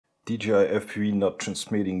Dji Fpv not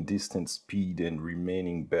transmitting distance, speed, and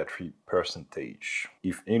remaining battery percentage.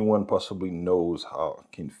 If anyone possibly knows how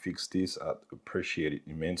I can fix this, I'd appreciate it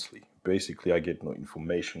immensely. Basically, I get no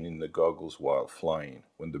information in the goggles while flying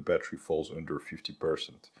when the battery falls under 50%.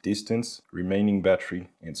 Distance, remaining battery,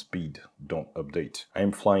 and speed don't update. I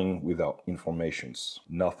am flying without informations.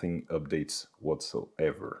 Nothing updates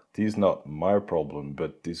whatsoever. This is not my problem,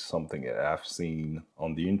 but this is something that I've seen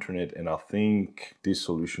on the internet, and I think this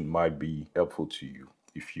solution might be helpful to you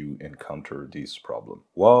if you encounter this problem.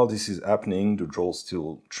 While this is happening, the drone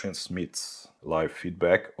still transmits live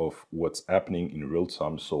feedback of what's happening in real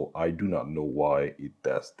time, so I do not know why it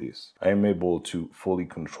does this. I am able to fully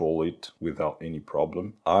control it without any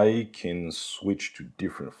problem. I can switch to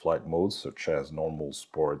different flight modes such as normal,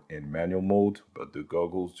 sport, and manual mode, but the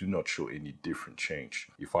goggles do not show any different change.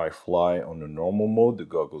 If I fly on a normal mode, the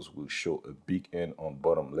goggles will show a big N on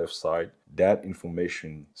bottom left side. That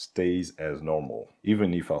information stays as normal,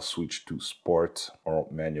 even if I switch to sport or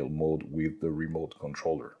manual mode with the remote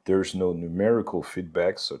controller. There's no numerical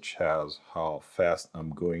feedback such as how fast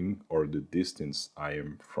I'm going or the distance I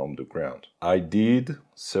am from the ground. I did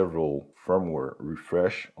several firmware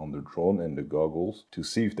refresh on the drone and the goggles to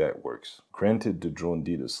see if that works. Granted, the drone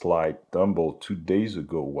did a slight tumble 2 days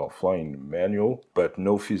ago while flying manual, but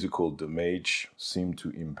no physical damage seemed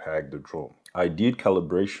to impact the drone. I did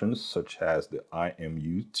calibrations such as the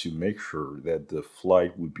IMU to make sure that the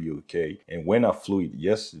flight would be okay, and when I flew it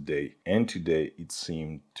yesterday and today, it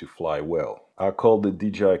seemed to fly well. I called the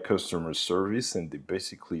Dji Customer Service and they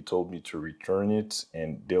basically told me to return it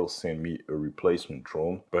and they'll send me a replacement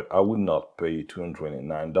drone, but I would not pay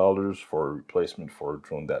 $209 for a replacement for a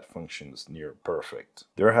drone that functions near perfect.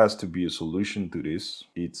 There has to be a solution to this.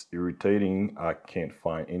 It's irritating. I can't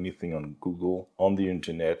find anything on Google, on the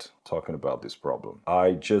internet, talking about this problem.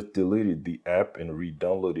 I just deleted the app and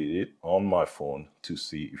re-downloaded it on my phone to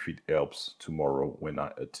see if it helps tomorrow when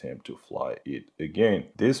I attempt to fly it again.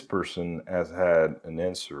 This person has had an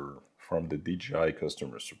answer from the Dji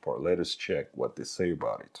Customer Support. Let us check what they say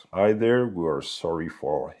about it. Hi there, we are sorry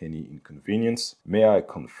for any inconvenience. May I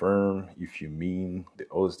confirm if you mean the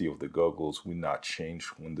OSD of the goggles will not change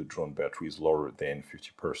when the drone battery is lower than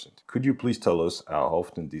 50%? Could you please tell us how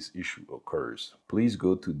often this issue occurs? Please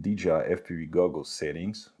go to Dji Fpv goggles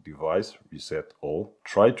settings, device, reset all.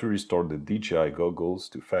 Try to restore the Dji goggles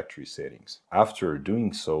to factory settings. After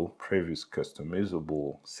doing so, previous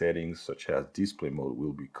customizable settings such as display mode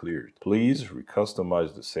will be cleared. Please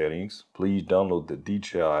recustomize the settings. Please download the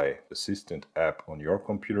Dji Assistant app on your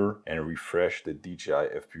computer and refresh the Dji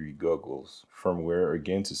Fpv goggles firmware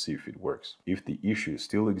again to see if it works. If the issue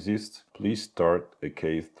still exists, please start a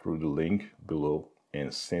case through the link below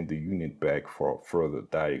and send the unit back for further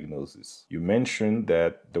diagnosis. You mentioned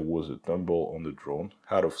that there was a tumble on the drone.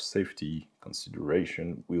 Out of safety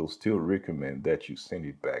consideration, we'll still recommend that you send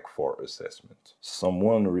it back for assessment.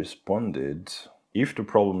 Someone responded, if the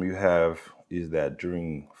problem you have is that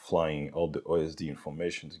during flying all the OSD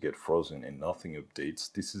information get frozen and nothing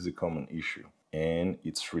updates, this is a common issue. And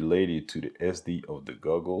it's related to the SD of the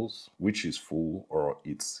goggles, which is full or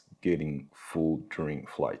it's getting full during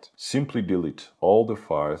flight. Simply delete all the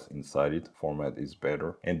files inside it, format is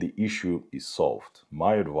better, and the issue is solved.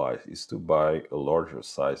 My advice is to buy a larger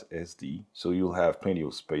size SD so you'll have plenty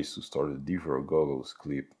of space to store the Dji goggles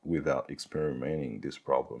clip without experimenting this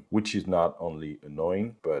problem, which is not only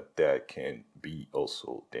annoying, but that can be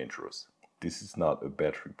also dangerous. This is not a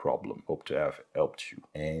battery problem. Hope to have helped you.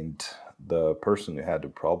 And the person who had the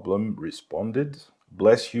problem responded,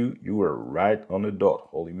 bless you, you were right on the dot.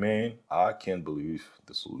 Holy man, I can't believe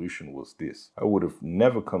the solution was this. I would have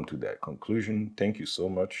never come to that conclusion. Thank you so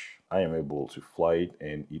much. I am able to fly it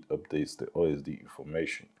and it updates the OSD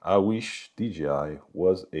information. I wish Dji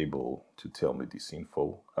was able to tell me this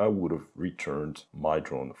info. I would have returned my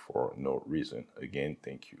drone for no reason. Again,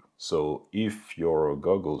 thank you. So if your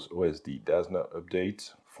goggles OSD does not update,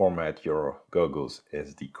 format your goggles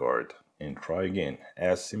SD card and try again.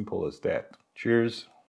 As simple as that. Cheers.